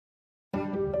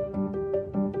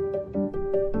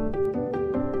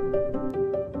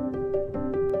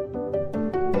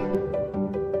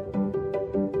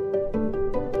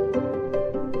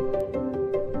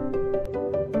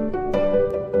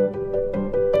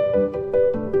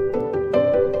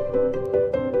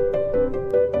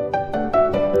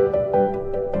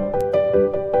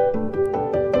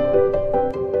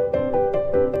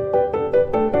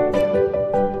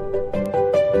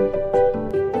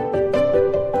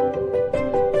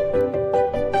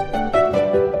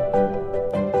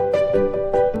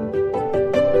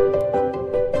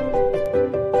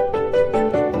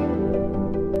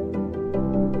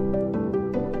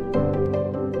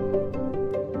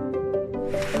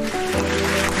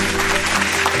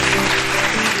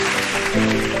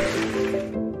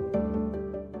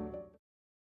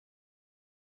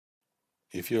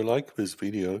If you like this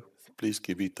video, please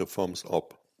give it a thumbs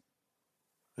up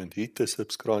and hit the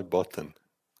subscribe button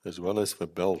as well as the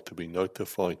bell to be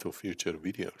notified of future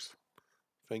videos.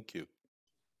 Thank you.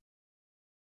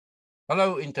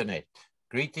 Hallo internet.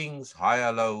 Greetings, hi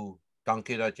hallo.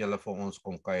 Dankie dat julle vir ons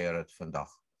kom kuier het vandag.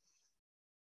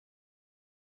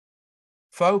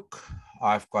 Folk,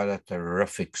 I've got a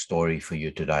terrific story for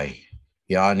you today.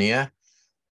 Ja nee.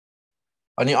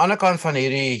 Aan die ander kant van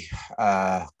hierdie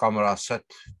kamera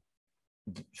sit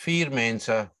 4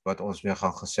 mense wat ons mee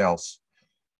gaan gesels.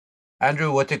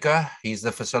 Andrew Whittaker, he's the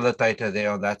facilitator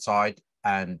there on that side,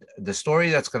 and the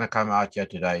story that's going to come out here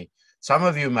today, some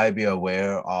of you may be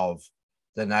aware of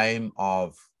the name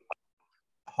of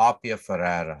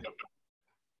Ferreira.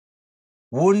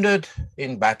 Wounded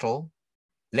in battle,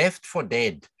 left for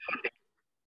dead,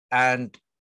 and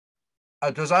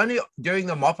it was only during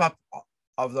the mop-up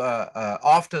of the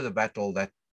after the battle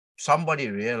that somebody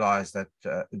realized that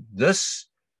this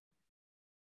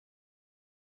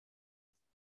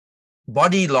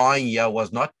body lying here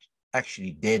was not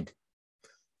actually dead.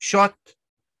 Shot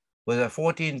with a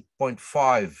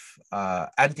 14.5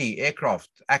 anti-aircraft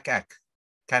AK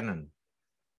cannon.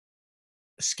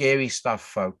 Scary stuff,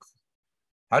 folk.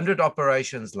 100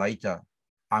 operations later,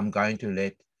 I'm going to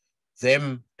let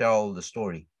them tell the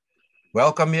story.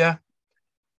 Welcome here.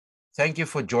 Thank you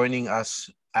for joining us,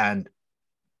 and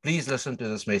please listen to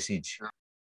this message.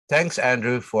 Thanks,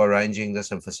 Andrew, for arranging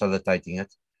this and facilitating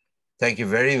it. Thank you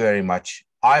very, very much.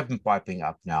 I'm piping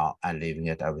up now and leaving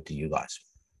it over to you guys.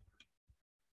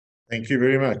 Thank you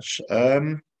very much.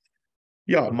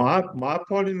 Yeah, my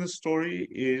part in the story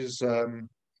is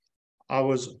I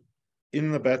was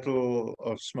in the Battle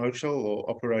of Smokeshell, or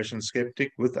Operation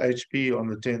Sceptic, with HP on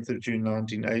the 10th of June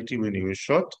 1980 when he was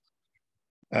shot.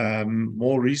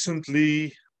 More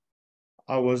recently,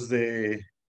 I was the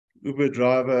Uber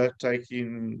driver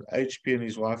taking HP and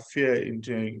his wife Fear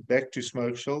back to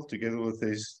Smokeshell together with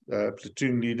his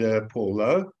platoon leader Paul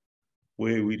Lowe,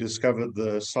 where we discovered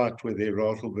the site where their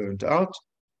Ratel burnt out.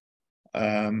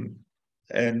 And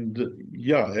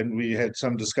we had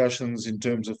some discussions in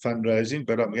terms of fundraising,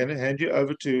 but I'm going to hand you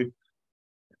over to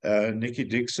Nikki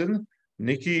Dixon.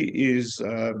 Nikki is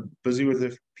busy with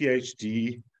a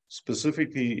PhD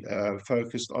specifically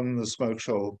focused on the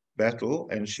Smokeshell battle,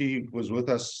 and she was with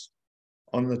us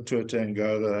on the tour to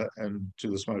Angola and to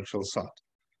the Smokeshell site.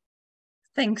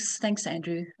 Thanks,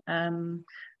 Andrew. I'm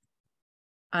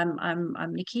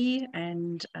Nikki,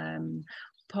 and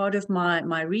part of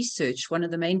my research, one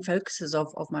of the main focuses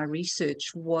of my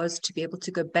research was to be able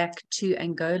to go back to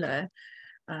Angola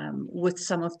with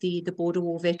some of the border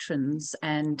war veterans,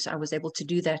 and I was able to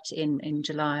do that in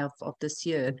July of this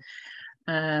year.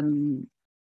 And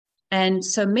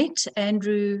so met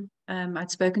Andrew, I'd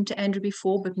spoken to Andrew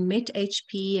before, but met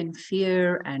HP and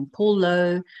Fear and Paul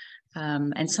Lowe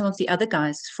and some of the other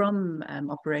guys from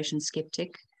Operation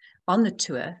Sceptic on the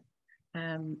tour.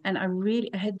 And I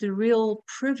had the real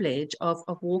privilege of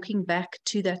walking back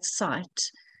to that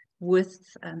site with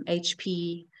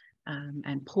HP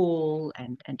and Paul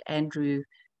and Andrew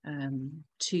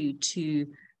to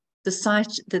the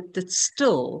site that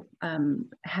still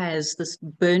has this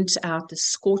burnt out, this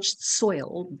scorched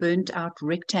soil, burnt out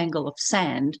rectangle of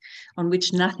sand on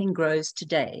which nothing grows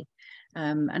today.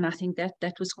 And I think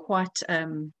that was quite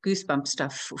goosebump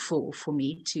stuff for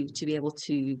me to be able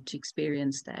to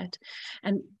experience that,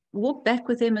 and walk back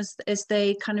with them as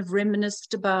they kind of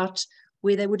reminisced about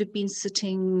where they would have been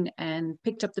sitting and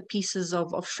picked up the pieces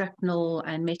of shrapnel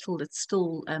and metal that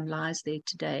still lies there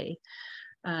today.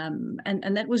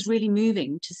 And that was really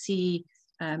moving to see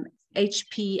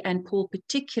HP and Paul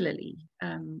particularly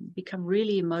become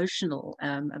really emotional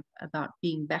about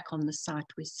being back on the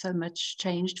site where so much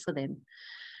changed for them.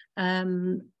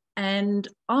 And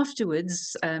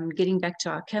afterwards, getting back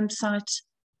to our campsite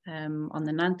on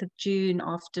the 9th of June,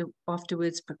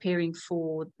 afterwards preparing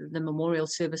for the memorial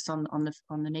service on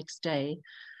the next day,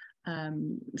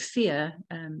 Fear,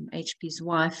 HP's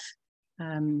wife,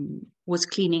 was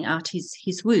cleaning out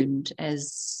his wound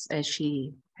as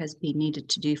she has been needed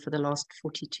to do for the last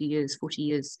 40 years.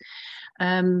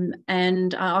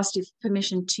 And I asked if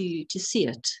permission to see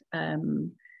it,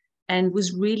 and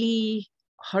was really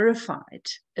horrified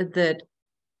that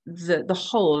the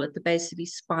hole at the base of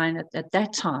his spine at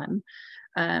that time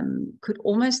could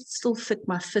almost still fit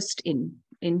my fist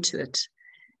into it.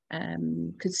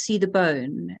 Could see the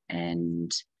bone,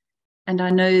 and I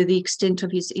know the extent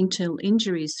of his internal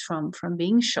injuries from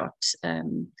being shot.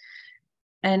 And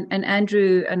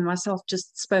Andrew and myself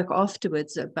just spoke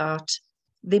afterwards about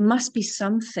there must be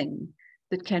something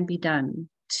that can be done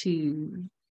to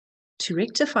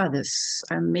rectify this.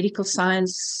 Medical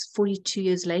science 42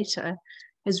 years later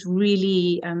has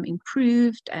really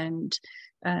improved, and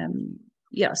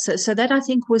yeah, so that I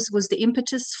think was the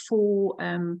impetus for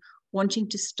wanting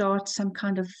to start some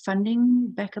kind of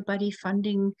funding, backer buddy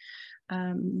funding,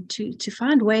 to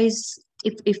find ways,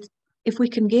 if we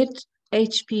can get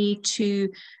HP to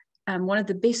one of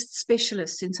the best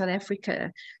specialists in South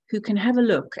Africa who can have a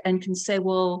look and can say,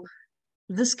 well,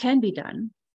 this can be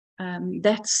done.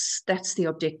 That's the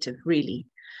objective, really.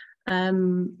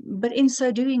 But in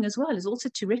so doing as well is also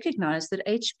to recognize that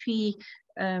HP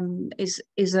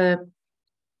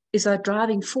is a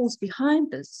driving force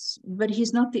behind this, but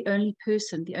he's not the only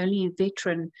person, the only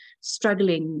veteran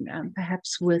struggling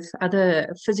perhaps with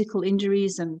other physical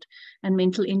injuries and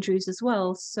mental injuries as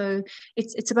well. So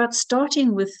it's about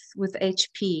starting with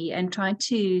HP and trying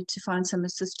to find some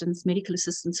assistance, medical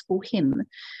assistance for him.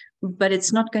 But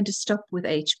it's not going to stop with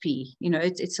HP. You know,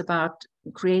 it's about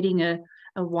creating a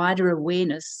wider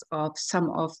awareness of some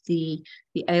of the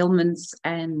ailments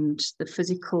and the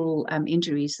physical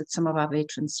injuries that some of our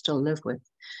veterans still live with.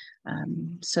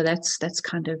 So that's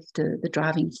kind of the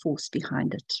driving force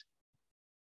behind it.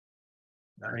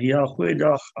 Ja,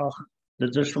 goeiedag. Ag,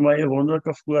 dit is vir my 'n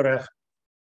wonderlike voorreg.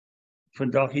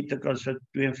 Vandag het ek as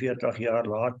 42 jaar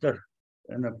later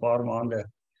in 'n paar maande.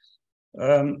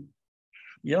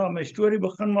 Ja, my storie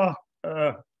begin maar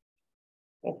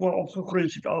ook maar opgegroei in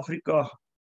Suid-Afrika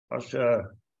as 'n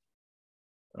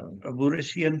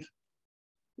boereseun,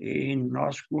 en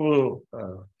na skool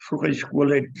vroeg in skool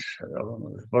het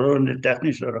wou in die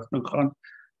tegniese rigting gaan.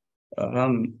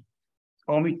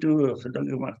 Army toe,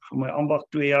 gedink ek maar vir my ambag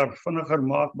 2 jaar vinniger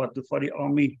maak, maar toe vat die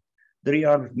Army 3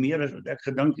 jaar meer as wat ek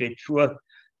gedink het. So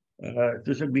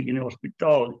toe is ek bietjie in die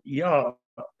hospitaal. Ja,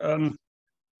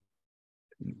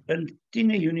 in 10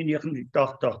 Junie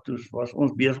 1980 toe was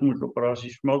ons besig met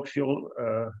operasie Smokeshell,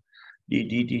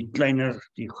 die kleiner,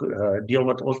 die deel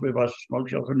wat ons by was,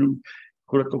 Smokeshell genoem,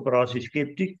 groot operasie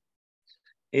Sceptic.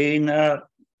 En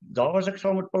daar was ek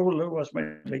saam met Paul Lou, was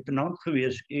my luitenant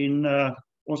gewees, en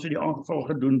ons het die aanval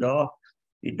gedoen daar,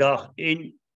 die dag,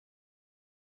 en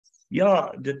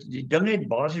ja, die ding het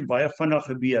basies baie vinnig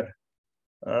gebeur.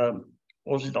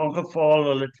 Ons het aangeval,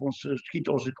 hulle het ons geskiet,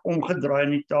 ons het omgedraai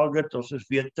in die target, ons is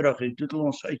weer terug, en toe het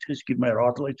ons uitgeskiet, my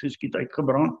Ratel uitgeskiet,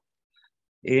 uitgebrand.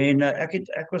 En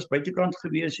ek was buitekant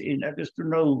gewees, en ek is toe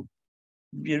nou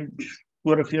weer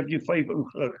oor 'n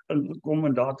 45 ingekom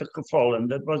en daar het ek geval, en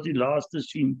dit was die laaste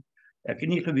sien. Ek het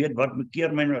nie geweet wat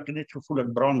bekeer my, ek het net gevoel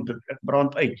ek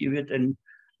brand uit, jy weet, en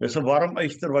dis 'n warm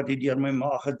yster wat hier deur my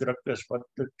maag gedruk is, wat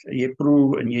jy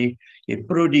proe, en jy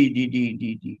proe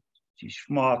die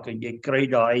smaak, en jy kry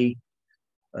daai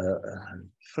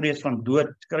vrees van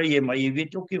dood, kry jy, maar jy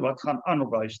weet ook nie wat gaan aan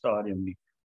op daai stadium nie.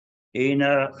 En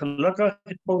gelukkig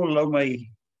het Paul Lou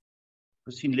my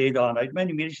gesien lê daar, en hy het my in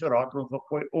die mediese raad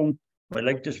gegooi om my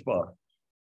lyk te spaar.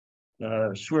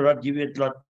 Sodat jy weet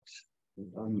dat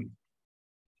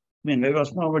hy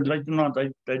was maar wat luitenant,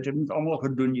 hy het dit almal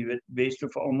gedoen, jy weet, beste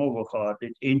vir almal wat gehad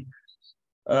het. En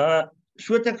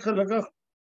so het ek gelukkig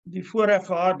die voorreg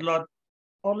gehad dat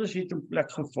alles het in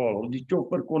plek geval. Die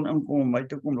chopper kon inkom om my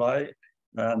te kom laai.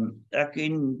 Ek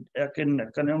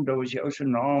kan nie onthou as die ou se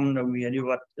naam nou meer nie,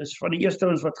 wat is van die eerste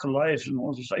ons wat gelaai is, en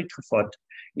ons is uitgevat.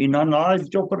 En dan na die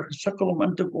chopper gesukkel om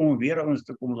in te kom, weer ons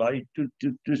te kom laai, toe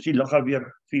is die lughawe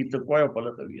weer veel te kwaai op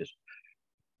hulle gewees.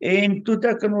 En toe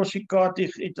ek in Osikaat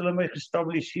het hulle my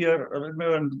gestabiliseer, hulle het my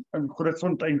in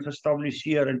Grootfontein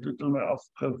gestabiliseer, en toe het hulle my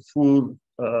afgevoer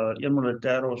een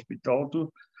militêre hospitaal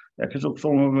toe. Ek is ook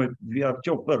sommer met via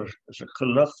chopper, is ek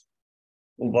gelig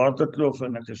op Waterkloof,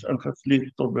 en ek is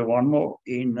ingevlieg tot by Wanmo,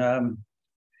 en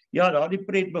ja, daar die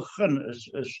pret begin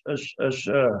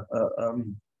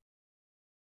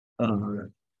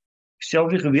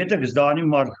self nie geweet ek is daar nie,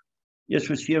 maar eers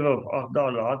vir 7 of 8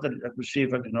 dae later, ek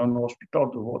besef ek is nou in die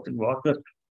hospitaal, toe word ek wakker,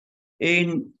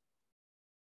 en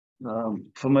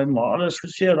vir my ma is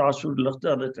gesê, daar is so ligte,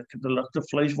 ek het 'n ligte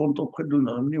vleiswond opgedoen,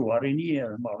 hulle moet nie worry nie,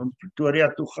 maar in Pretoria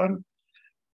toe gaan,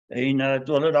 en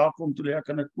toe hulle daar kom, toe ek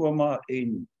in 'n koma,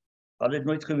 en hulle het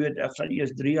nooit geweet, ek gaan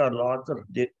eers 3 jaar later,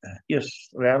 eers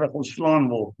regtig ontslaan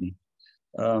word nie.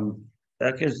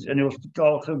 Ek is in die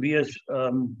hospitaal gewees,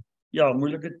 ja,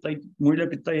 moeilike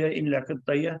tye en lekker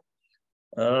tye.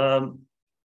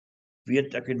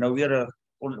 Weet, ek het nou weer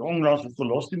onlangs 'n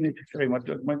kolostomie gekry, maar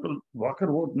toe ek my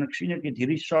wakker word, en ek sien ek het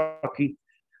hierdie sakkie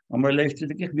aan my lyf,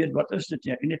 het ek nie weet, wat is dit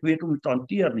nie, ek het nie weet om dit te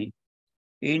hanteer nie.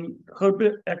 En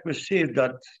gou ek besef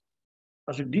dat,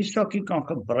 as ek die sakkie kan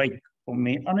gebruik, om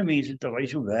ander mense te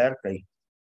wys hoe werk hy,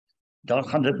 dan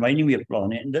gaan dit my nie meer pla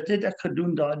nie. En dit het ek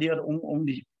gedoen daardeur om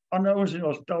die ander ouens in die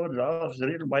hospitaal, daar was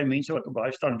redelijk baie mense wat op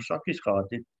daai stadium sakkies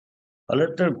gehad het. Hulle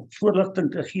het 'n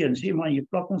voorligting te gee en sê, man, jy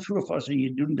plak hom so vas en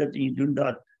jy doen dit en jy doen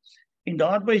dat. En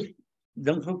daarby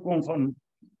ding gekom van,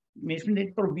 mense moet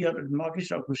net probeer, het maak nie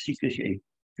saak hoe siek is jy,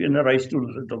 of jy in 'n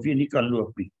reistool sit, of jy nie kan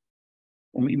loop nie,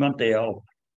 om iemand te help.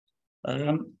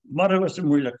 Maar dit was 'n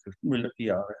moeilike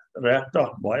jare,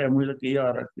 regtig baie moeilike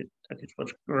jare. Ek het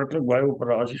verskriklik baie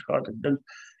operasies gehad. Ek dink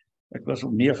ek was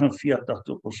op 49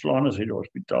 toe ontslaan is uit die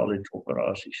hospitaal het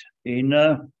operasies. En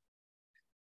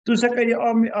toe ek uit die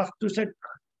army toe ek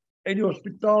uit die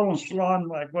hospitaal ontslaan,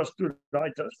 maar ek was toe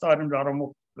daai stadium daarom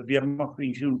op weermag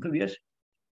pensioen gewees.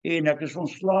 En ek is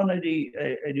ontslaan uit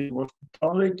die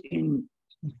hospitaal uit en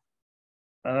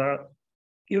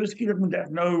ewe skielik moet ek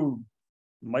nou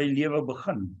my lewe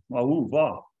begin. Maar hoe,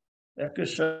 waar? Ek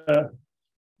is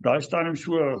daai stadium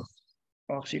so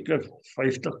seker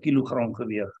 50 kilogram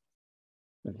geweeg.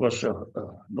 Ek was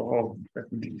nogal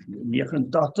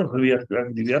 89 geweeg toe ek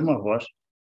in die weermag was,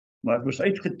 maar ek was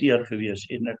uitgeteer gewees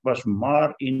en ek was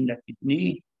en ek het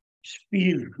nie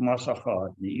spiermassa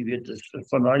gehad nie. Jy weet, is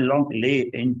van daai lank lê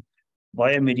en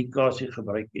baie medikasie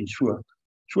gebruik en so.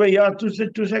 So ja, toe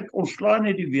ek ontslaan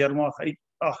uit die weermag uit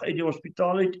die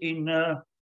hospitaal uit en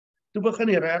toe begin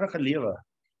die regte lewe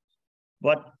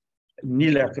wat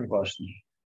nie lekker was nie.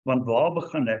 Want waar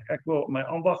begin ek? Ek wou my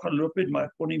ambag geloop het, maar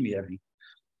ek kon nie meer nie.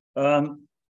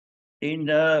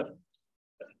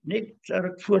 Net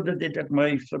voordat het ek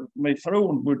my vrou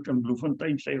ontmoet in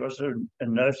Bloemfontein. Sy was 'n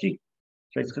nursie.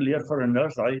 Sy het geleer vir 'n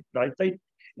nurse daai tyd.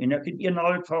 En ek het een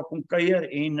naweek vir haar kom kuier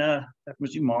en ek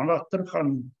moes die maandag terug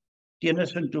gaan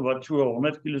Tennyson toe wat so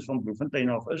 100 km van Bloemfontein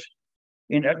af is.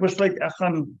 En ek besluit ek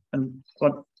gaan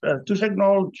toe ek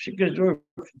nou seker so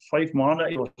 5 maande uit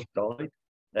die hospitaal uit.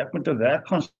 Ek moet 'n werk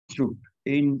gaan soek.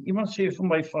 En iemand sê vir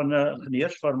my van 'n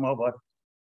ingenieursfirma wat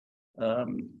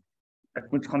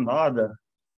ek moet gaan nader.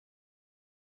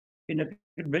 En ek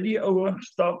het by die ou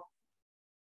gestap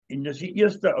en dis die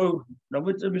eerste ou, nou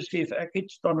moet jy besef, ek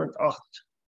het standaard 8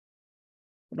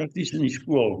 prakties in die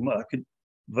skool, maar ek het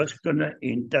wiskunde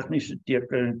en tegniese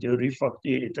teken en teorievakte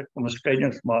het ek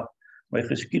onderskeidings, maar my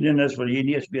geskiedenis wil jy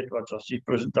nie eens weet wat as die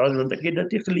presentasie, want ek het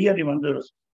dit nie geleer nie, want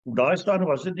op daai stadium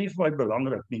was dit nie vir my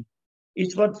belangrik nie.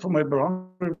 Iets wat vir my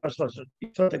belangrik was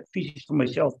iets wat ek fisies vir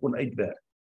myself kon uitwerk.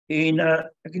 En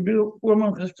ek het by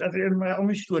oom gesê, my ou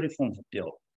my storie vir hom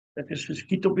vertel. Ek is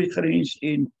geskiet op die grens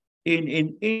en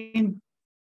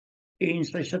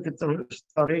sy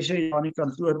sekretaresse aan die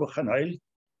kantoor begin huil.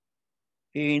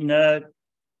 En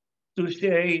toe sê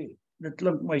hy, dit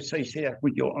klink my, sy sê ek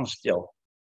moet jou aanstel.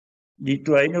 Die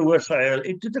toe hy nou hoor sy huil.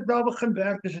 En toe ek daar begin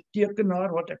werk as 'n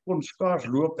tekenaar wat ek kon skaars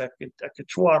loop. Ek het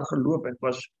swaar geloop. Ek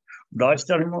was daai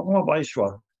stadium maar baie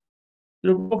swaar.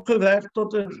 Toe ek opgewerk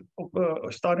tot op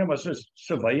 'n stadium as 'n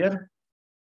surveyor.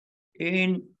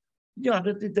 En ja,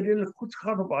 dit het redelik goed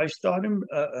gegaan op daai stadium.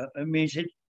 Mense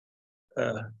het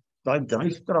daai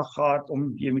dryfkrag gehad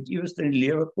om jy met iewers in die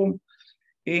lewe kom.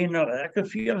 En ek het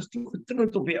 4 jaar toe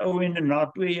getroud op die ou en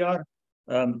na 2 jaar,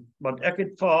 want ek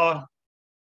het vir haar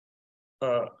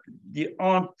die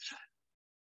aand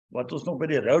wat ons nog by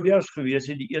die rodeo's gewees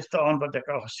het, die eerste aand wat ek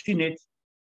haar gesien het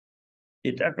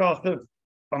ek haar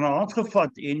aan haar hand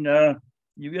gevat en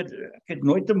jy weet, ek het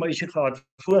nooit 'n meisie gehad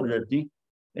voor dit nie.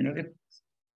 En ek het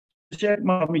sê ek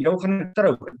maar met jou gaan ek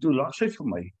trou. En toe lag sy vir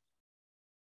my.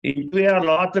 En 2 jaar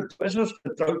later is ons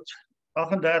getroud.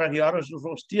 38 jaar is ons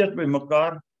nog steeds by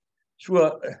mekaar.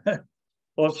 So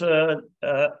ons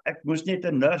ek moes net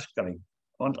 'n nurse kry,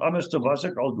 want anders was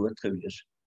ek al dood gewees.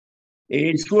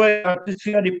 En so het ek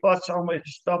via die pad saam met my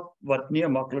gestap wat nie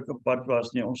 'n maklike pad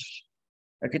was nie.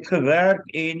 Ek het gewerk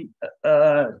en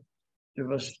dit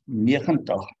was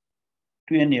 90,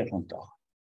 92,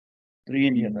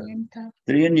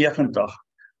 93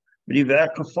 met die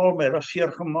werk geval, my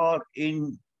rasseer gemaak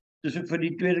en dis ek vir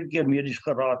die tweede keer medies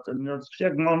geraad en dan sê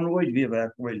ek maar nooit weer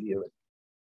werk in my lewe.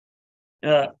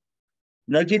 Ja,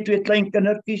 nou jy 2 klein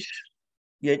kindertjies,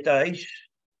 jy het 'n huis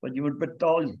wat jy moet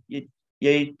betaal, jy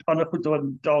het ander goed wat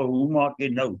betaal, hoe maak jy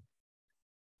nou?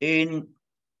 En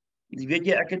weet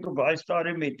jy, ek het op daai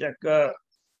stadium het ek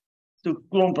toe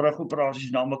klomp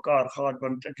rugoperasies na mekaar gehad,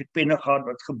 want ek het penne gehad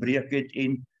wat gebreek het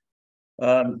en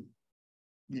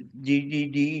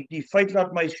die feit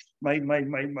dat my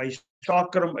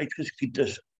sakrum uitgeskiet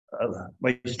is,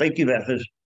 my stuitjie weg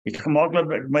is, het gemaak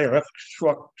dat ek my rug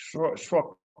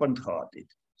swak punt gehad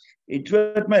het. En toe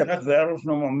het my rugwervels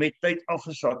nou maar met tyd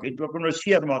afgesak, en toe ek nou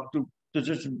seer maak, toe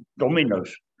is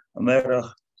domino's in my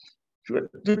rug. So,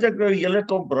 toe het ek nou hele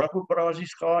klomp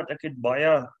rugoperasies gehad, ek het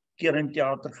baie keer in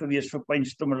theater gewees vir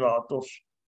pynstimulators,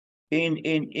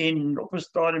 En op 'n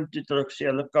stadium toe terug sê,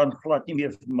 hulle kan glad nie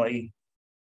meer vir my,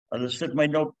 hulle sit my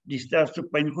nou op die sterkste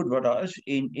pyngoed wat daar is,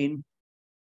 en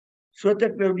so het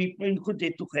ek nou die pyngoed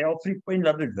het toe gehelp vir die pyn,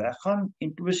 laat dit weggaan,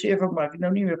 en toe besef ek, maar ek het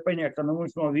nou nie meer pyn nie, ek kan nou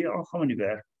mos maar weer aangaan met die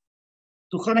werk.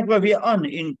 Toe gaan ek maar weer aan,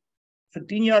 en vir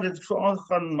 10 jaar het ek so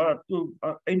aangegaan, maar toe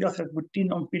eindig ek met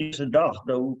 10 ampules 'n dag.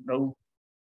 Nou,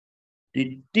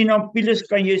 die 10 ampules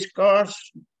kan jy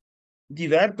skaars, die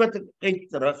werk wat ek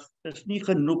uitrig, is nie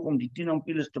genoeg om die 10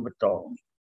 ampules te betaal nie.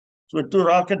 So toe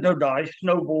raak het nou daai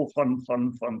snowball van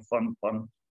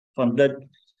dit.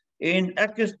 En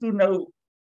ek is toe nou,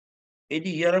 het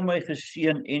die Here my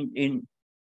geseën, en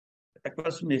ek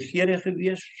was in Nigeria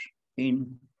gewees,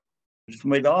 en vir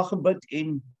my daar gebid,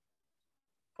 en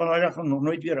van daai dag nog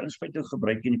nooit weer inspuiting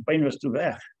gebruik, en die pyn was toe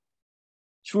weg.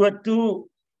 So toe,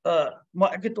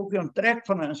 maar ek het ook nie onttrek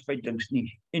van 'n inspuitings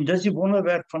nie, en dis die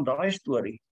wonderwerk van daai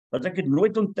storie, dat ek het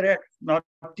nooit onttrek na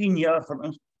 10 jaar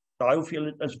van daai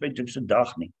hoeveelheid inspuitings 'n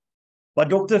dag nie. Maar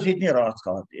dokters het nie raad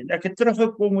gehad, en ek het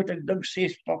teruggekom met, ek dink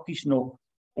 6 pakkies nog,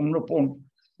 en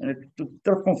ek toe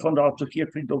terugkom van daar, toe gee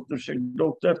ek vir die dokter, sê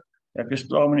dokter, ek is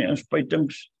klaar met die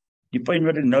inspuitings, die pyn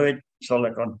wat ek nou het, sal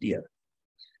ek hanteer.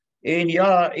 En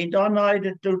ja, en daarna het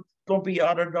dit toe, klompie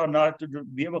jare daarna, toe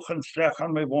weer begin sleg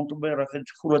gaan, my wond op my rug het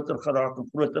groter geraak,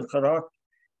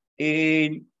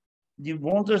 en die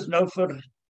wond is nou vir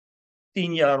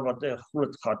 10 jaar wat 'n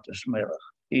groot gat is my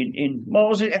rug. Maar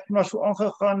ons het ek maar so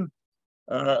aangegaan,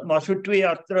 maar so 2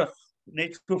 jaar terug,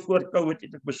 net so voor COVID,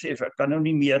 het ek besef, ek kan nou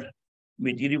nie meer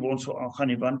met hierdie wond so aangaan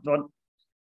nie, want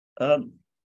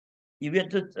jy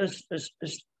weet, dit is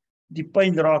die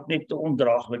pyn raak net te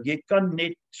ondraaglik. Jy kan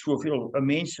net soveel, 'n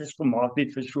mens is gemaak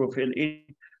net vir soveel,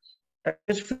 en ek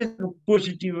is vir 'n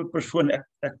positiewe persoon, ek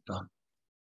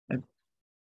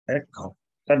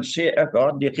kan sê, ek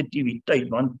haat negativiteit,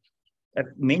 want ek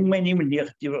meng my nie met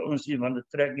negatiewe ouens nie, want dit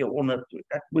trek jou onder toe.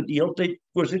 Ek moet die hele tyd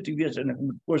positief wees, en ek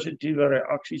moet positiewe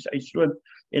reaksies uitsloot,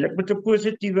 en ek moet 'n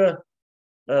positiewe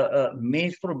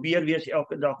mens probeer wees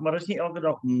elke dag, maar dit is nie elke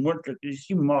dag moontlik, dit is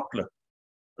nie maklik,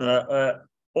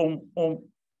 om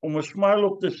 'n smile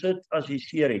op te sit as jy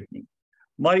seer het nie.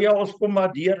 Maar ja, ons kom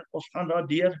maar deur, ons gaan daar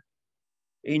deur,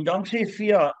 en dan sê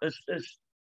Via,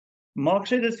 maak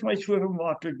sy dit vir my so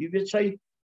maklik, jy weet, sy,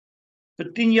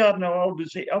 vir 10 jaar nou al, doen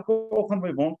sy elke oggend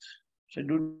my wond, sy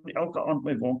doen elke aand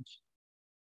my wond,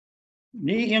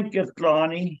 nie een keer klaar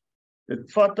nie,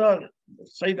 dit vat haar,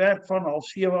 sy werk van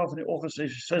 6:30 af in die oggend, sy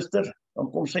suster,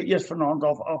 dan kom sy eers vanaand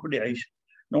af by die huis,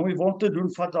 nou om die wond te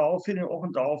doen, vat 1:30 in die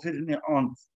oggend, 1:30 in die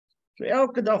aand. So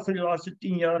elke dag vir die laaste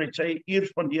 10 jaar het sy uur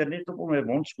spandeer net om my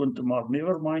wond skoon te maak,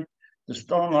 never mind, te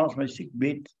staan langs my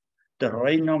siekbed, te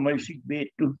ry na my siekbed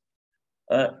toe.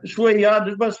 So ja,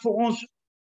 dit was vir ons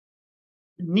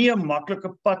nie 'n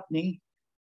maklike pad nie,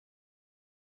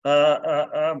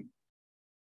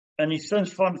 in die sin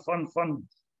van,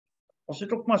 ons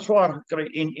het ook maar swaar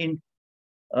gekry,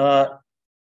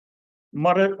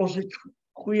 maar ons het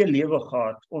goeie lewe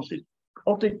gehad, ons het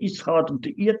altyd iets gehad om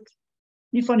te eet,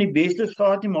 nie van die bestes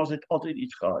gehad nie, maar ons het altyd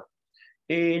iets gehad,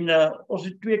 en ons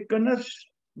het 2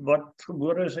 kinders, wat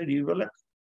gebore is uit die huwelik,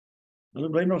 hulle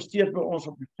bly nog steeds by ons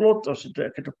op die plot,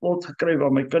 ek het 'n plot gekry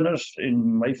waar my kinders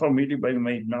en my familie by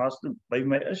my naaste by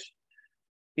my is,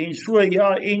 en so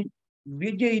ja, en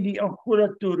weet jy, die Angola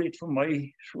toer het vir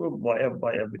my so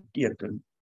baie beteken.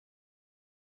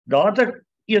 Daar het ek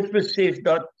eers besef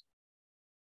dat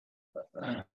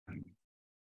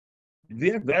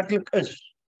wie ek werklik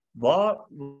is, waar,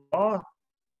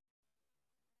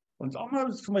 want almal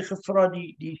het vir my gevra,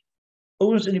 die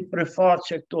ouens in die privaat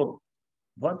sektor,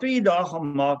 wat wil jy daar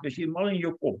gaan maak, as jy mal in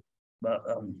jou kop?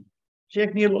 Sê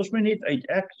ek nie, los my net uit,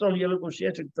 ek sal julle kon sê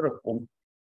as ek terugkom.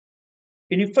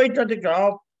 En die feit dat ek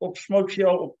daar op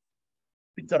Smokeshell op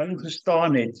die terrein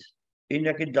gestaan het, en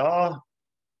ek het daar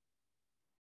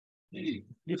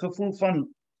die gevoel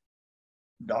van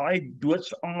daai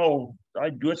doodsangel,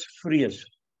 daai doodsvrees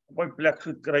op my plek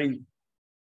gekry,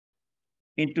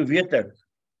 en toe weet ek,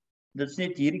 dit is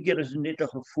net, hierdie keer is dit net 'n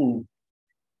gevoel,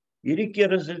 hierdie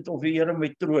keer is dit of die Here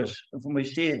my troos, en vir my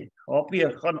sê, Hapie,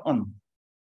 gaan aan,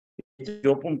 het 'n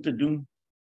job om te doen,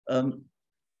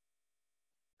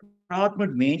 praat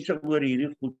met mense oor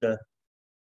hierdie goede,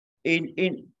 en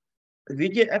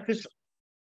weet jy, ek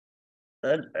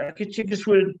het seker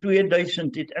so in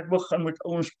 2000 het ek begin met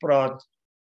ouens praat,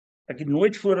 ek het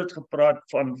nooit vooruit gepraat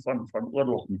van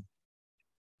oorlog nie,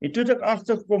 en toe het ek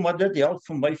agtergekom, maar dit help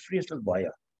vir my vreeslik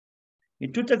baie,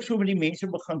 en toe het ek so met die mense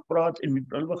begin praat, en met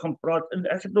hulle begin praat, en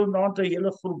ek het nou na 'n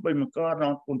hele groep by mekaar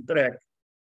na kon trek,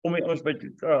 om die ons by te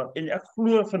praat, en ek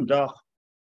glo vandag,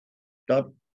 dat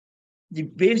die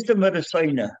beste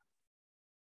medisyne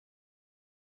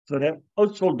vir 'n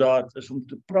oud soldaat is om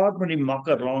te praat met die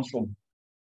makker langs hom.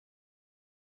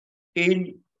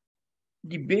 En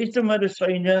die beste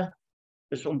medisyne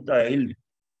is om te huil.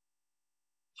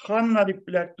 Gaan na die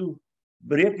plek toe,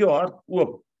 breek jou hart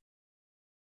oop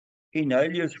en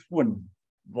huil jou skoon,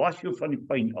 was jou van die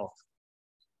pyn af.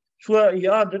 So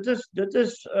ja, dit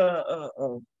is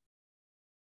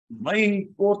my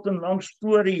kort en lang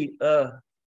storie.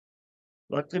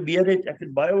 Wat gebeur het, ek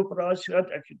het baie operasies gehad,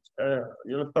 ek het,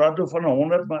 julle praat oor van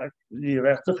 100, maar ek die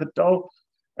regte getal,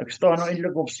 ek staan nou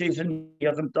eintlik op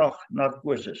 96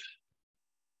 narkoses.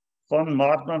 Van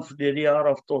maart van verlede jaar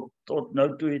af tot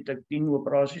nou toe het ek 10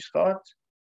 operasies gehad.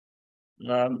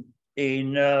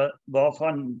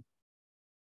 Waarvan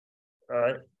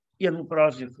een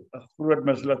operasie 'n groot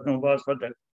mislukking was,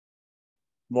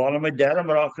 waar hulle my darm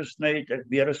raak gesny het, ek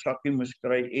weer 'n sakkie moes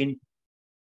kry, en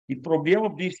die probleem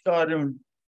op die stadium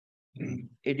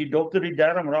het die dokter die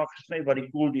darm raak gesny wat die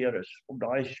koeldeur is, op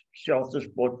daai selfde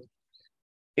spot.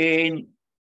 En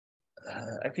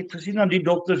ek het gesien aan die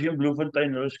dokters in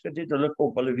Bloemfontein, hulle skud net hulle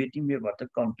kop, hulle weet nie meer wat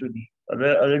ek kan doen nie.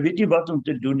 Hulle weet nie wat om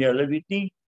te doen nie, hulle weet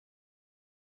nie.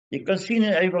 Jy kan sien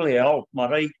hy wil help, maar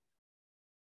hy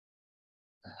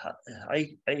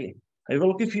wil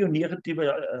ook nie vir jou negatiewe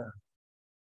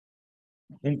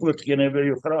input gee, hy wil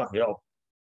jou graag help.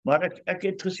 Maar ek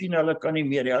het gesien hulle kan nie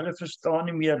meer, hulle verstaan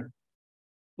nie meer,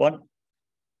 want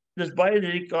dis baie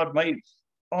delikaat. My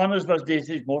anus was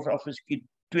destyds mos afgeskiet,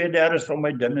 2/3 van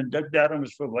my dun en dik darm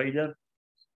is verwyder,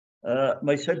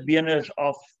 my sitbene is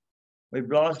af, my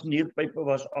blaasnierpype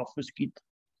was afgeskiet.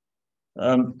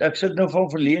 Ek sit nou van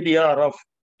verlede jaar af,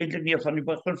 eintlik nie van die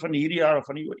begin van hierdie jaar,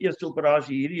 van die eerste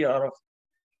operasie hierdie jaar af,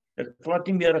 ek glad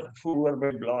nie meer 'n gevoel oor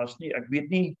my blaas nie, ek weet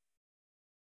nie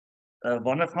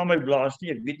wanneer gaan my blaas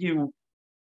nie, ek weet nie hoe,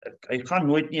 hy gaan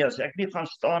nooit nie, as ek nie gaan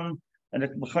staan en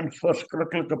ek begin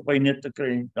verskriklike pyne te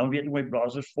kry, dan weet ek my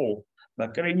blaas is vol, maar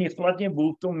ek kry nie glad nie 'n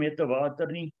behoefte om mee te water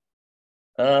nie.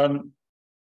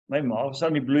 My maag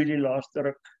staan die bloei die laaste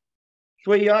ruk.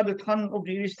 So ja, dit gaan op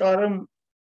hierdie stadium,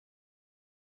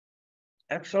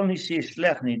 ek sal nie sê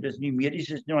sleg nie, dis nie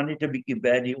medies, is nou net 'n bietjie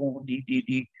bad,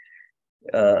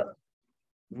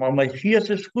 maar my gees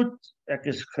is goed, ek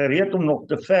is gereed om nog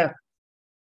te veg.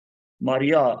 Maar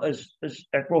ja,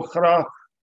 ek wil graag,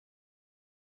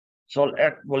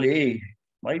 ek wil hê,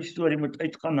 my storie moet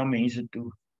uitgaan na mense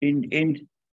toe. En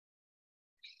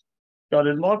ja,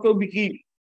 dit maak ook 'n bietjie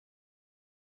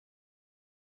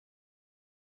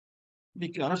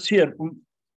hartseer om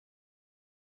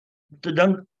te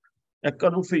dink, ek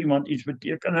kan ook vir iemand iets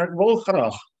beteken. Ek wil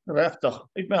graag, regtig,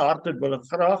 uit my hart uit wil ek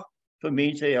graag vir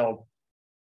mense help.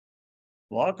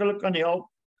 Waar ek hulle kan help,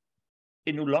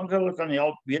 en hoe lank hulle kan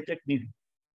help, weet ek nie.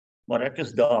 Maar ek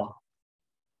is daar.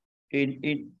 En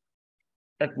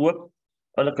ek hoop,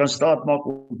 hulle kan staat maak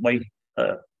op my,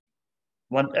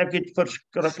 want ek het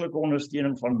verskriklike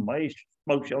ondersteuning van my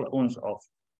Smokeshell ons af.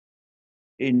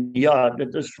 En ja,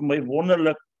 dit is vir my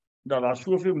wonderlik, dat daar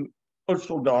soveel oud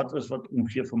soldate is wat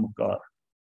omgee vir mekaar.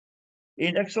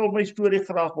 En ek sal my storie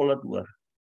graag wil laat hoor.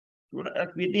 So,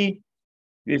 ek weet nie,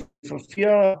 jy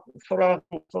vra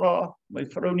my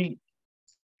vrou nie,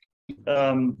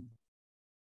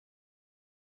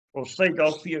 of sy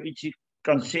dalk vir jou ietsie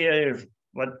kan sê,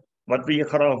 wat wil jy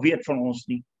graag weet van ons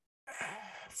nie.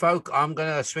 Folk, I'm going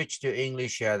to switch to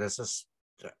English here.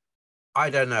 I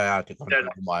don't know how to control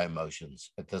my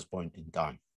emotions at this point in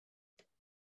time.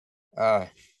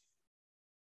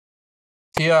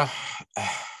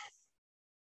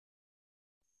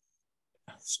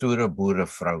 Stoere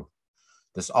boerevrou.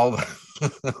 Dis al wat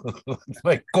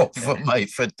my kop vir my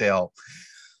vertel.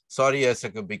 Sorry as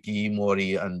ek 'n bietjie humor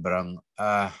hier inbring.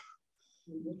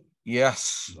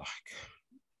 Yes, like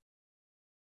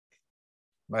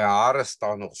my hare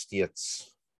staan nog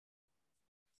steeds.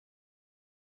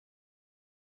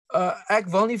 Ek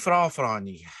wil nie vra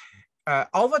nie.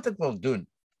 Al wat ek wil doen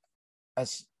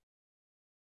is,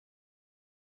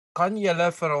 kan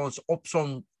julle vir ons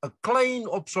opsom 'n klein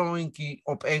opsommingkie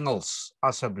op Engels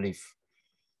asseblief?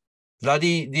 Dat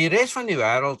die res van die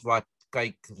wêreld wat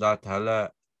kyk, dat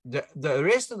hulle the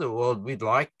rest of the world, we'd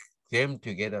like them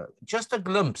to get just a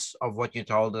glimpse of what you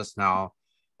told us now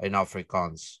in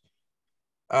Afrikaans.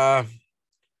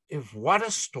 What a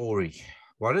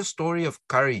story of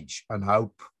courage and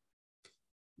hope.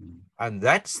 And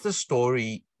that's the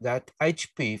story that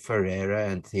HP, Ferreira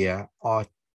and Thea are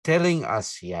telling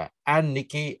us here, and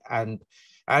Nikki and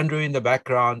Andrew in the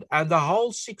background, and the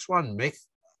whole 6-1 Mech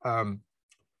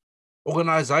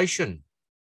organization.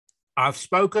 I've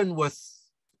spoken with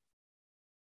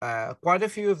quite a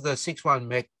few of the 6-1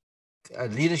 Mech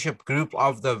leadership group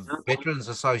of the Veterans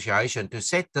Association to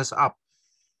set this up.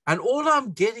 And all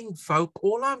I'm getting, folk,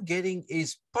 all I'm getting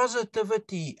is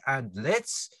positivity, and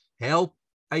let's help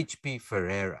HP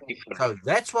Ferreira. So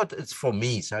that's what it's for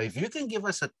me. So if you can give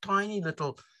us a tiny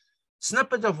little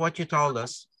snippet of what you told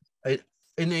us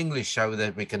in English so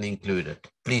that we can include it.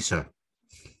 Please, sir.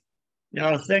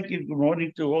 Yeah, thank you. Good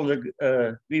morning to all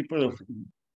the people of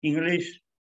English.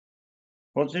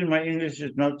 Fortunately, my English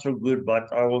is not so good,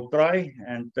 but I will try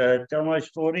and tell my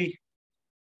story.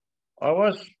 I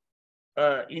was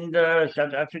in the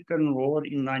South African War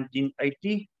in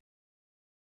 1980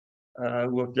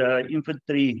 with the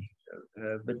infantry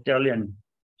battalion.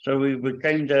 So we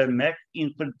became the Mech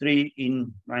infantry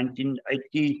in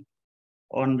 1980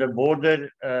 on the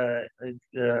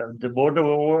border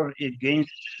war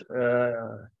against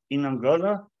in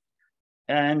Angola.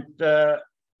 And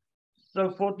so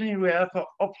fortunately we have an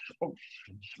ops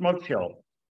Smokeshell.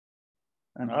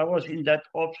 And I was in that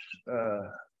ops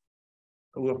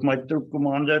with my troop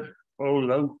commander, Paul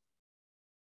Lowe.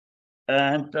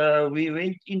 And we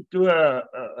went into a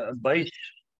base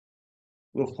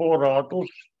with 4 Ratels.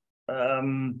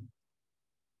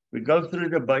 We go through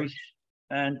the base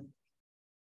and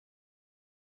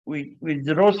we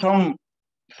draw some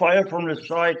fire from the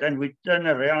side and we turn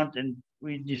around and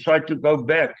we decide to go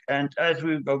back. And as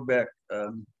we go back,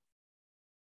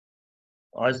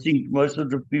 I think most of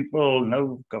the people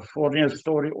know California's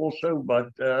story also, but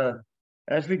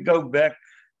as we go back,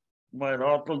 my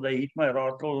Ratel, they hit my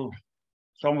Ratel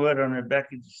somewhere on the back,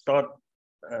 it start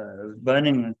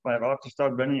burning, my Ratel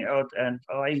start burning out, and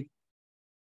I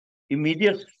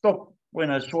immediately stopped when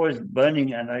I saw it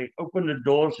burning, and I opened the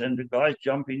doors and the guys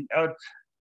jumping out.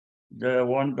 The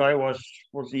one guy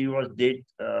he was dead.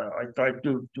 I tried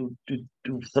to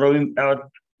throw him out,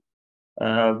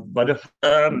 but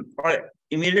I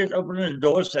immediately opened the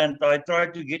doors and I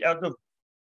tried to get out of.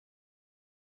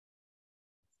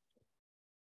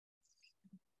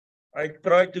 I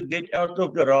tried to get out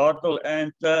of the Ratel,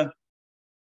 and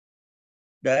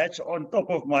that's on top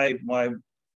of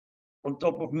on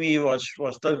top of me was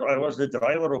I was the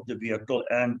driver of the vehicle,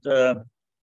 and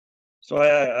so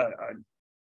I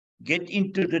get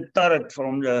into the turret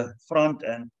from the front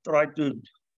and try to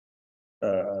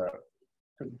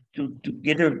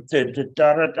get the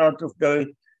turret out of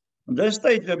the. On this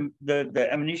stage, the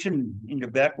ammunition in the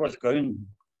back was going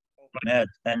mad,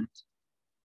 and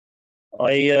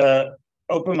I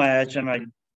opened my hatch and I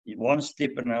one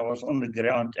step and I was on the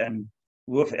ground and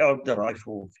without the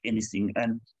rifle, if anything.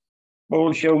 And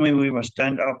Paul showed me we must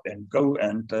stand up and go.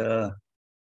 And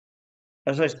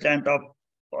as I stand up,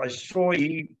 I saw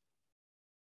he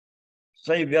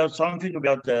say about something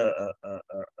about the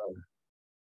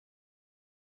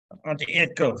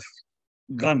anti-aircraft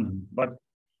gun,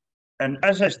 and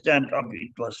as I stand up,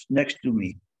 it was next to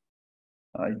me.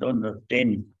 I don't know,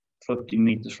 10, 50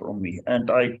 meters from me, and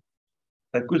I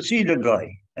could see the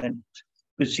guy and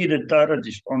could see the turret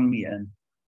is on me, and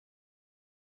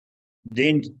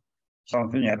then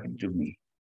something happened to me.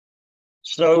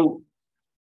 So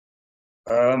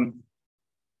I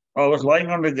was lying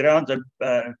on the ground, and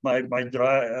my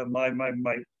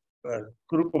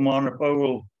crew commander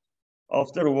Paul,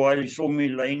 after a while, he saw me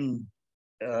lying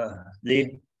there,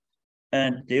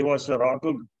 and there was a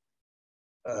Ratel,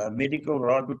 medical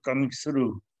Ratel coming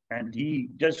through, and he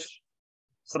just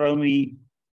throw me.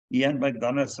 He and my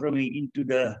gunner throw me into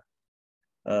the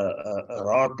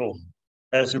Ratel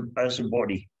as a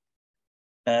body,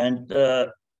 and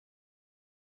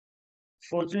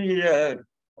fortunately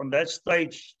on that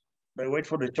stage they wait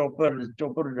for the chopper. The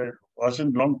chopper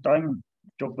wasn't long time.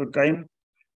 The chopper came,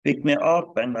 picked me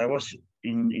up, and I was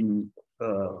in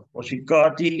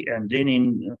Osikati and then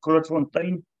in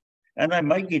Grootfontein, and I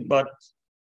make it, but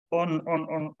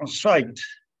on site,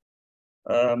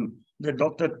 the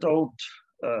doctor told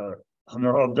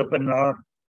Honorable Dippenaar,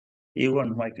 he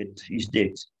won't make it, he's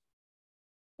dead.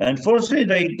 And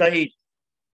fortunately, they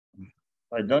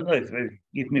I don't know if they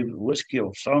give me whiskey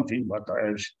or something, but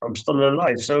I'm still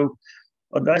alive. So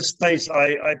at that stage,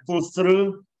 I pulled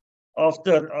through.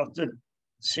 After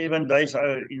 7 days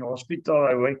in hospital,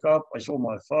 I wake up, I saw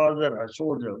my father, I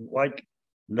saw the white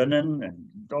linen and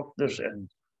doctors,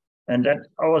 and that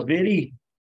I was very,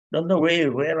 don't know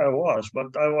where I was,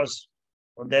 but I was,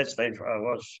 on that stage, I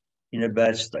was in a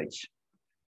bad stage.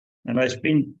 And I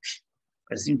spent,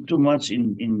 I think, 2 months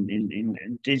in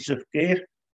intensive care.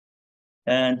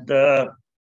 And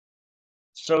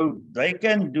so they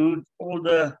can do all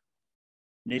the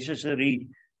necessary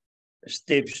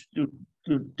steps to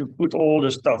put all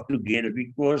the stuff together,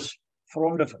 because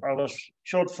I was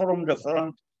shot from the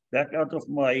front, back out of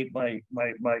my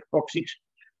coccyx,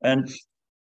 and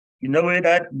You know where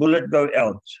that bullet go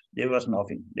out? There was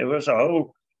nothing. There was a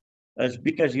hole as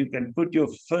big as you can put your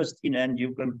fist in and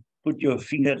you can put your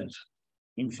fingers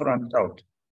in front out.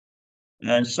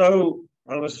 And so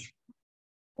I was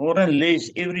more or less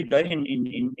every day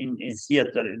in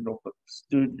theater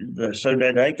so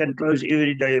that I can close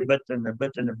every day a bit and a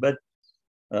bit and a bit.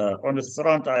 On the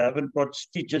front, I haven't got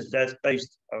stitches that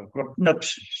place. I've got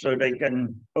nips so they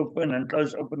can open and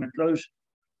close, open and close.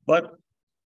 But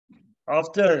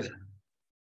after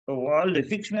a while, they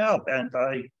fix me up and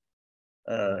I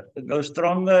go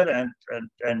stronger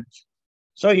and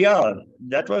so yeah,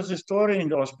 that was the story in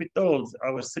the hospital.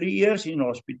 I was 3 years in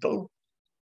hospital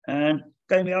and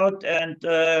came out and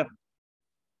I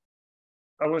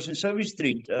was in Service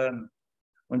Street.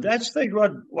 On that stage,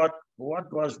 what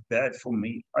was bad for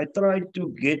me? I tried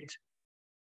to get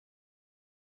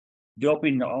job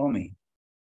in the army,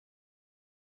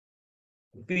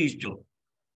 peace job,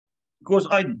 because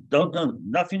I don't know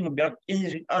nothing about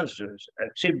anything else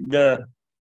except the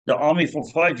army for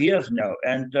 5 years now,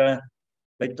 and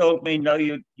they told me, no,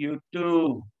 you're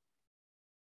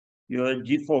a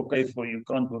G4K for you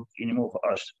can't work anymore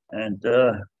for us, and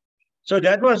so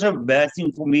that was a bad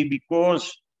thing for me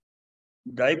because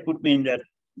they put me in that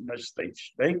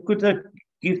stage. They could have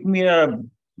given me a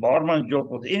barman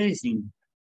job or anything,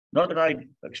 not that I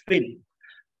expect,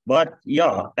 but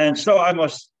yeah, and so I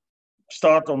must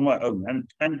start on my own,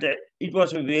 and it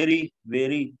was a very,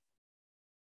 very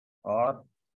hard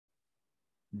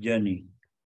journey,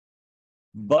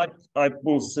 but I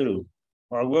pulled through.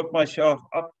 I worked myself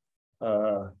up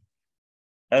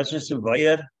as a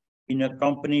surveyor in a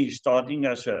company, starting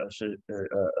as a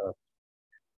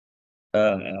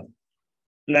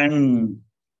plan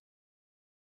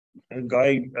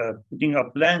guy, putting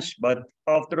up plans, but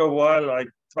after a while I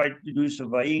tried to do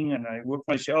surveying and I worked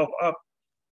myself up,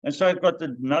 and so I got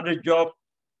another job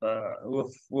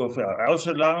with a house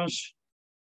allowance,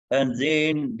 and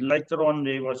then later on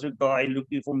there was a guy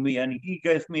looking for me and he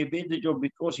gave me a better job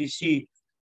because he see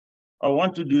I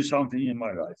want to do something in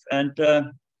my life, and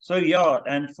so yeah,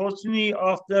 and fortunately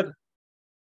after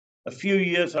a few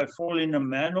years I fall in a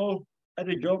manhole at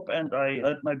a job and I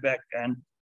hurt my back and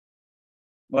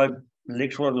my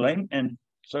legs were lame, and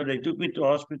so they took me to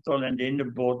hospital, and then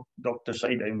the doctor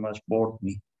said they must board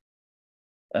me,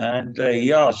 and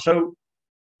yeah, so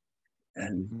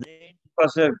and then it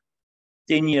was a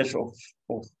 10 years of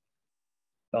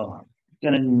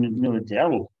can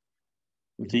tell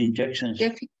with the injections.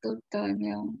 Difficult time,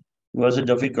 yeah. It was a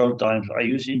difficult time. I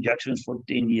used injections for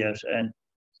 10 years,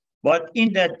 but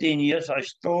in that 10 years I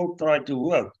still tried to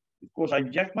work because I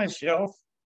inject myself,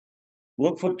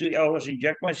 work for 2 hours,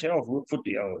 inject myself, work for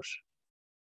 2 hours.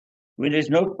 When there's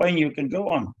no pain, you can go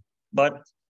on. But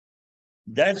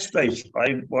that stage,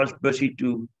 I was busy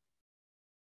to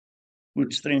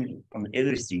put strength on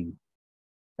everything.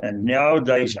 And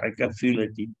nowadays, I can feel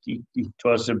it. It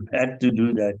was bad to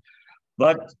do that.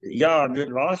 But yeah, the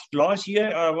last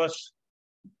year, I was,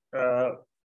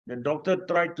 the doctor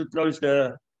tried to close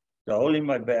the hole in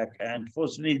my back. And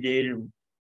fortunately, there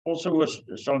also was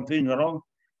something wrong.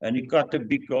 And he cut a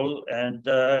big hole, and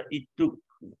it took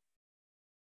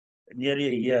nearly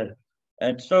a year.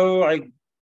 And so I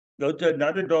go to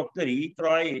another doctor. He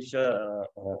tries,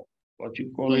 what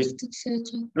you call Plastic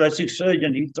surgeon. Plastic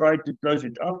surgeon. He tried to close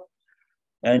it up,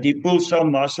 and he pulled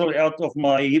some muscle out of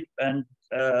my hip and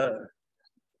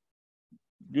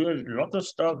do a lot of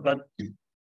stuff. But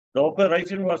the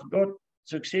operation was not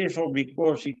successful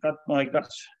because he cut my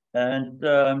guts. And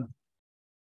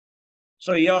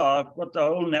so yeah, I've got the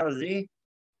hole now there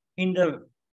in the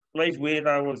place where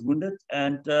I was wounded,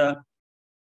 and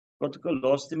got a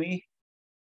colostomy.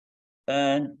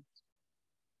 And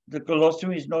the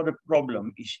colostomy is not a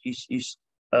problem. It's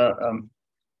the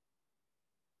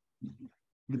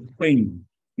pain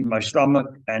in my stomach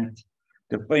and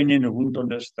the pain in the wound on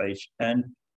the stage. And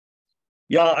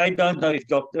yeah, I don't know if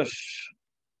doctors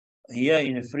here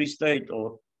in the Free State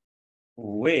or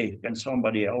where can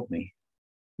somebody help me,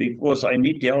 because I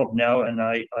need help now, and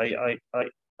I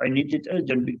need it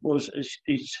urgent because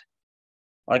it's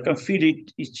I can feel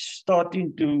it. It's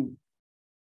starting to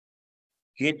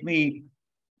get me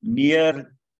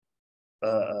near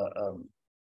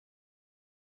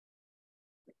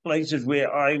places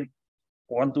where I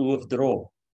want to withdraw.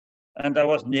 And I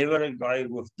was never a guy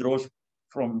who withdraws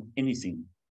from anything,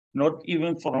 not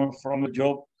even from a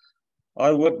job.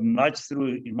 I worked nights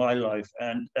through in my life,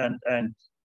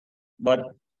 but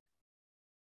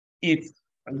if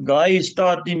a guy is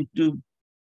starting to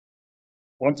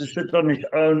want to sit on his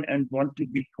own and want to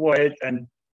be quiet and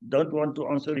don't want to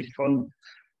answer his phone,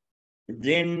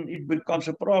 then it becomes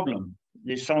a problem.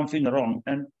 there's something wrong.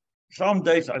 And some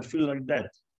days I feel like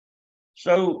that.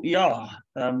 So yeah,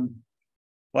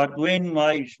 but when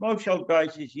my Smokeshell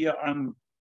guys is here, I'm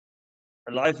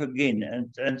alive again.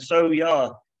 And so yeah,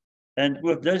 and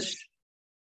with this,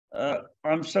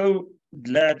 I'm so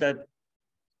glad that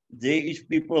there is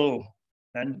people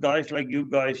and guys like you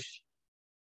guys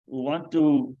who want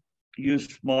to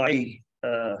use my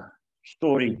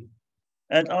story.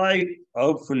 And I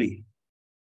hopefully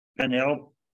can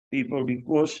help people,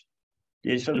 because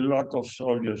there's a lot of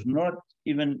soldiers, not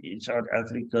even in South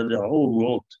Africa, the whole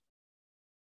world,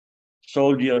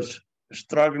 soldiers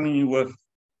struggling with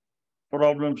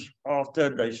problems after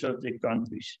they serve their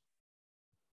countries.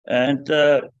 And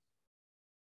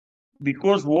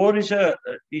because war is a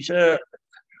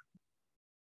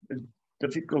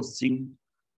difficult thing,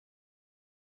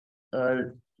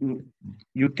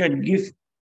 you can give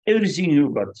everything you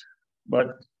got,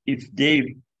 but if there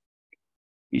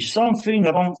is something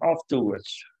wrong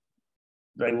afterwards,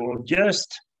 they will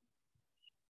just,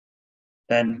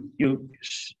 and you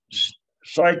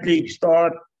slightly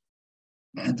start,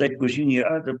 they pushing you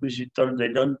out, they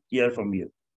don't hear from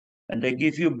you. And they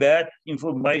give you bad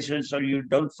information, so you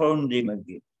don't phone them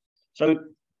again. So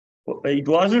it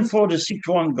wasn't for the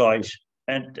 6-1 guys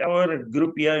and our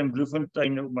group here in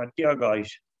Bloemfontein, Matia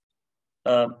guys.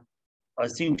 I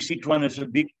think 6-1 is a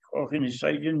big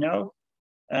organization now.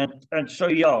 And so,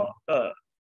 yeah,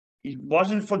 it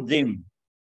wasn't for them.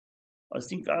 I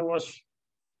think I was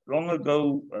long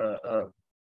ago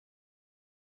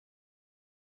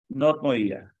not more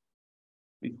here,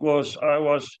 because I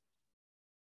was,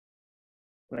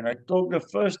 when I talked the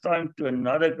first time to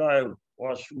another guy who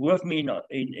was with me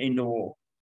in the war,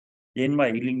 then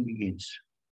my healing begins.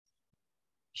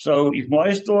 So if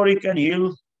my story can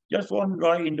heal just one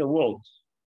guy in the world,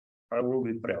 I will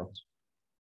be proud.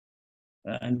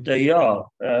 And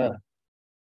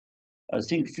I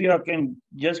think Fia can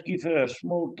just give her a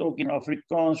small talk in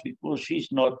Afrikaans, because she's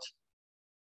not.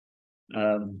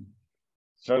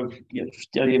 So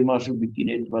stel jy maar so 'n bietjie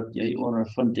net wat jy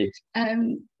ondervind het.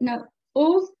 Now,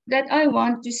 all that I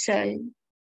want to say,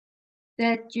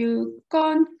 that you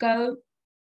can't go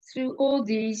through all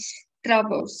these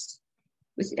troubles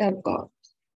without God.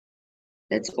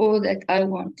 That's all that I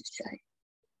want to say.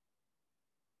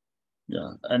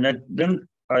 Yeah, and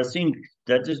I think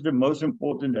that is the most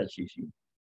important that she sees.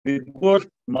 Because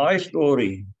my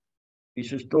story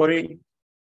is a story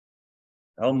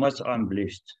how much I'm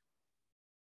blessed.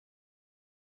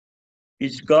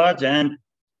 It's God's hand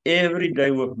every day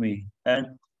with me.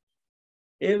 And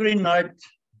every night,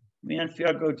 me and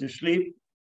Fia go to sleep,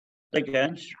 take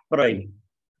hands, pray.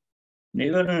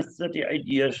 Never in 38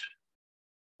 years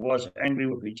was angry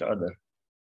with each other.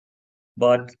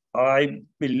 But I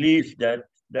believe that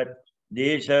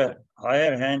there's a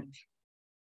higher hand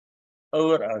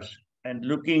over us and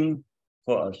looking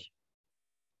for us.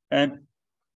 And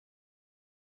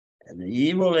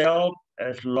he will help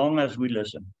as long as we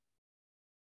listen.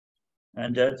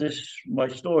 And that is my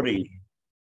story.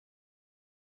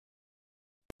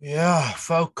 Yeah,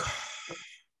 folk.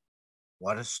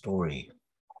 What a story.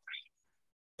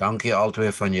 Dankie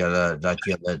albei van julle dat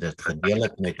julle dit gedeel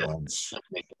het met ons.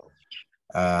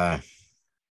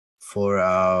 For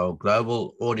our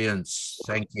global audience,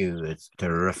 thank you. It's a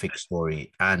terrific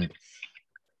story. And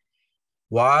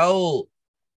while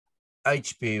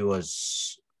HP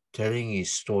was telling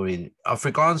his story,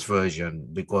 Afrikaans version,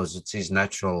 because it's his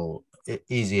natural,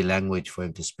 easy language for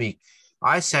him to speak,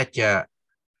 I sat here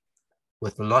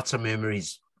with lots of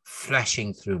memories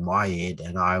flashing through my head,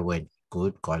 and I went,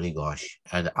 good golly gosh,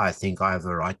 and I think I have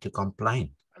a right to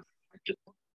complain.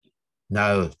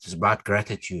 No, it's about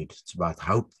gratitude. It's about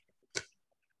hope,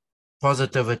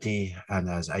 positivity, and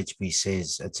as HP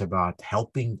says, it's about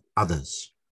helping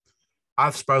others.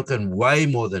 I've spoken way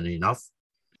more than enough.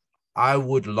 I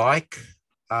would like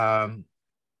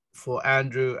for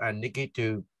Andrew and Nikki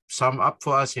to sum up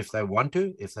for us if they want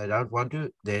to. If they don't want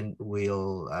to, then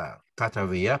we'll cut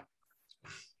over here.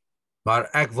 Maar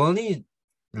ek wil nie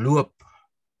loop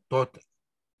tot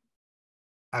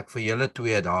ek vir julle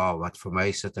 2 dae wat vir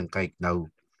my sit en kyk nou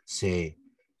sê,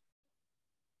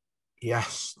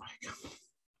 yes, like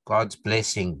God's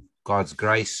blessing, God's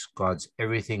grace, God's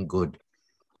everything good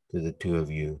to the 2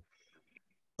 of you.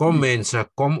 Kom mense,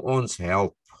 kom ons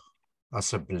help,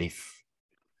 asseblief.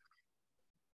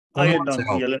 Kom ons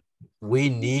help. We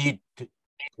need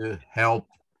to help,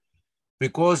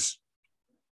 because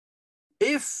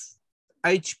if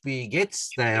HP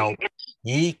gets the help,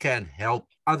 he can help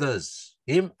others,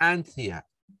 him and Thea.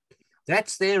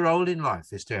 That's their role in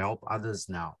life, is to help others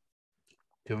now,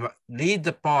 to lead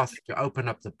the path, to open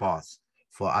up the path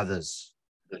for others.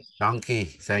 Donkey,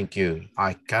 thank you.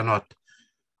 I cannot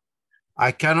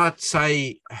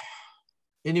say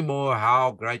anymore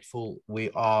how grateful we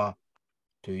are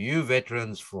to you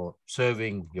veterans for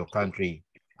serving your country,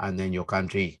 and then your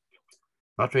country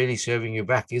not really serving you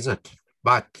back, is it?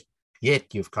 But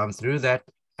yet you've come through that,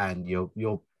 and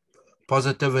your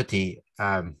positivity,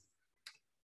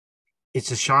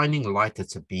 it's a shining light,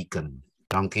 it's a beacon.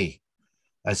 Donkey.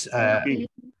 As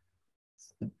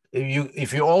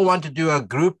if you all want to do a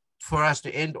group for us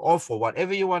to end off, or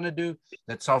whatever you want to do,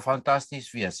 that's so fantastic.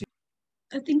 Yes.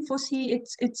 I think, Fossey,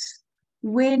 it's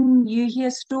when you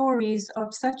hear stories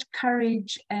of such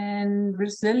courage and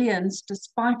resilience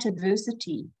despite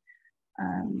adversity,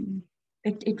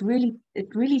 it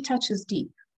really touches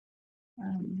deep.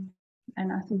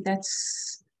 And I think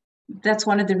that's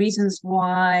one of the reasons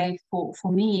why, for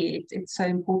me, it's so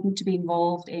important to be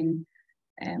involved in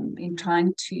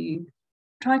trying to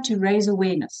raise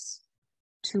awareness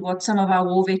to what some of our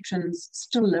war veterans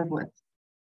still live with.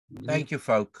 Thank you,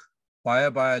 folk.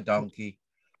 Bye, Donkey.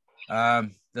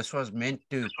 This was meant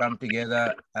to come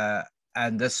together,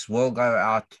 and this will go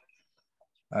out.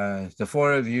 The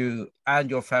four of you and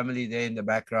your family there in the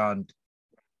background.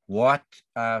 What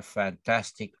a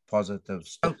fantastic, positive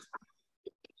stuff.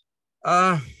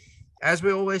 As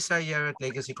we always say here at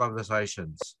Legacy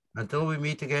Conversations, until we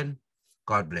meet again,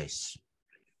 God bless.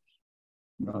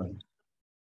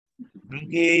 Thank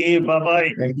you.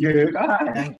 Bye-bye. Thank you.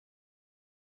 Thank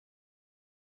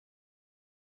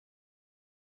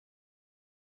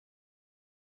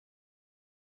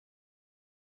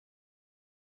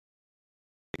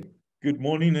Good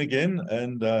morning again,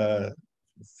 and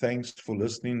thanks for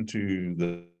listening to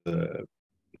the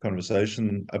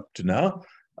conversation up to now.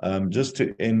 Just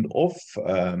to end off,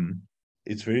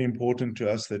 it's very important to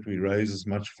us that we raise as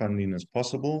much funding as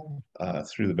possible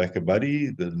through the Back a Buddy.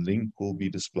 The link will be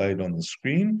displayed on the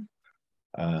screen.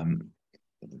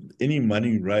 Any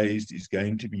money raised is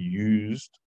going to be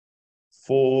used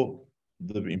for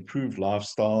the improved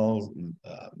lifestyle,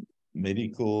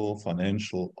 medical,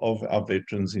 financial of our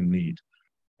veterans in need.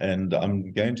 And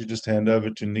I'm going to just hand over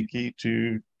to Nikki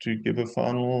to give a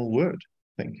final word.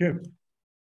 Thank you.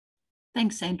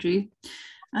 Thanks, Andrew.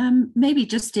 Maybe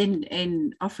just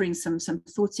in offering some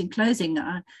thoughts in closing,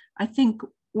 I think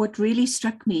what really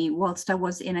struck me whilst I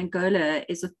was in Angola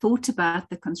is a thought about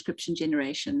the conscription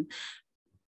generation.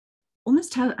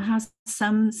 Almost how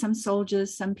some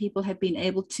soldiers, some people have been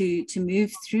able to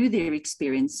move through their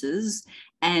experiences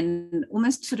and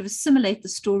almost sort of assimilate the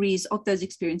stories of those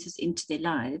experiences into their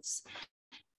lives.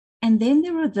 And then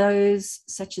there are those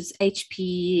such as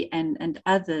HP and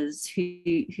others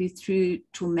who through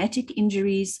traumatic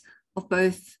injuries of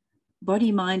both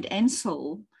body, mind, and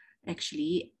soul,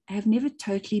 actually have never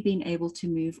totally been able to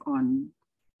move on.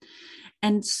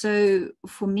 And so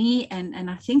for me, and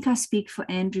I think I speak for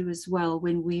Andrew as well,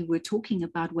 when we were talking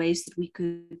about ways that we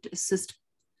could assist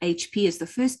HP as the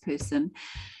first person,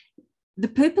 the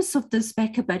purpose of this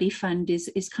Back a Buddy Fund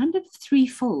is kind of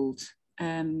threefold.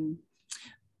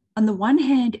 On the one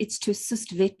hand, it's to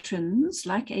assist veterans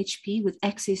like HP with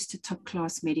access to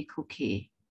top-class medical care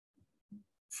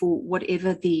for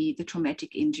whatever the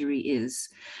traumatic injury is.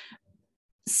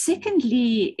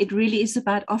 Secondly, it really is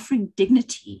about offering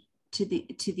dignity to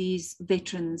these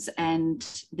veterans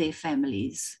and their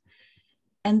families.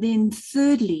 And then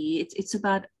thirdly, it's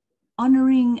about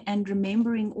honoring and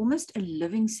remembering almost a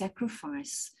living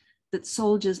sacrifice that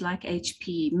soldiers like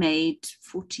HP made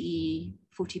 40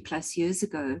 plus years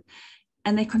ago.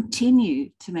 And they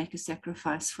continue to make a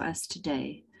sacrifice for us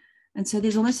today. And so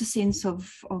there's almost a sense of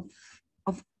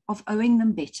owing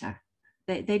them better.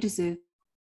 They deserve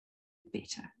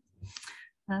better.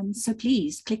 So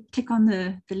please click on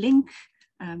the link,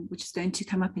 which is going to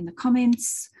come up in the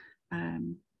comments.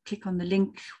 Click on the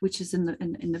link which is in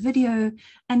the video,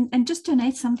 and just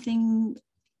donate something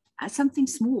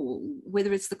small,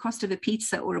 whether it's the cost of a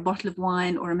pizza or a bottle of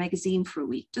wine or a magazine for a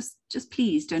week. Just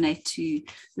please donate to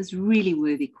this really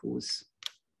worthy cause.